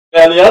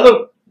Now the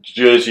other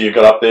jersey you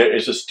got up there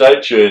is a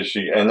state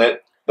jersey, and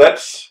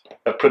that's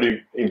a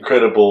pretty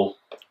incredible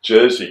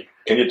jersey.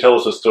 Can you tell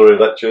us the story of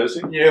that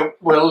jersey? Yeah,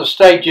 well, the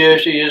state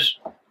jersey is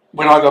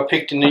when I got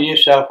picked in the New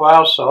South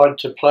Wales side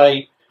to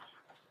play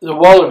the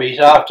Wallabies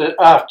after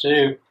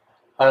the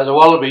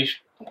Wallabies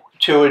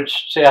toured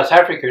South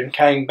Africa and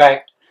came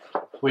back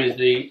with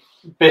the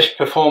best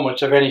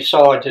performance of any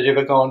side that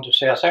ever gone to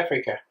South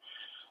Africa.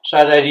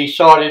 So they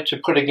decided to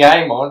put a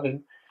game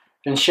on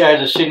and show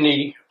the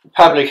Sydney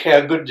public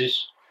how good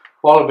this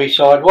Wallaby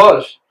side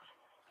was.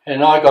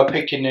 And I got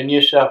picked in the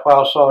New South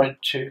Wales side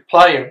to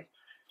play them.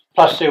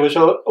 Plus there was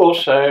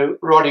also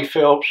Roddy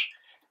Phelps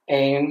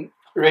and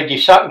Reggie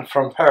Sutton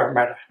from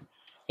Parramatta,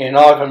 and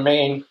Ivan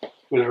Mann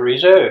was a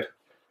reserve.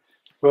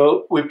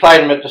 Well, we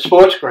played them at the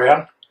sports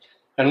ground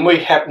and we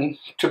happened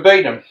to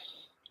beat them.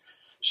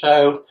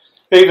 So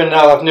even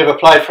though I've never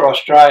played for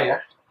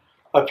Australia,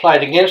 I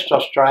played against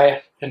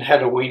Australia and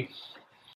had a win.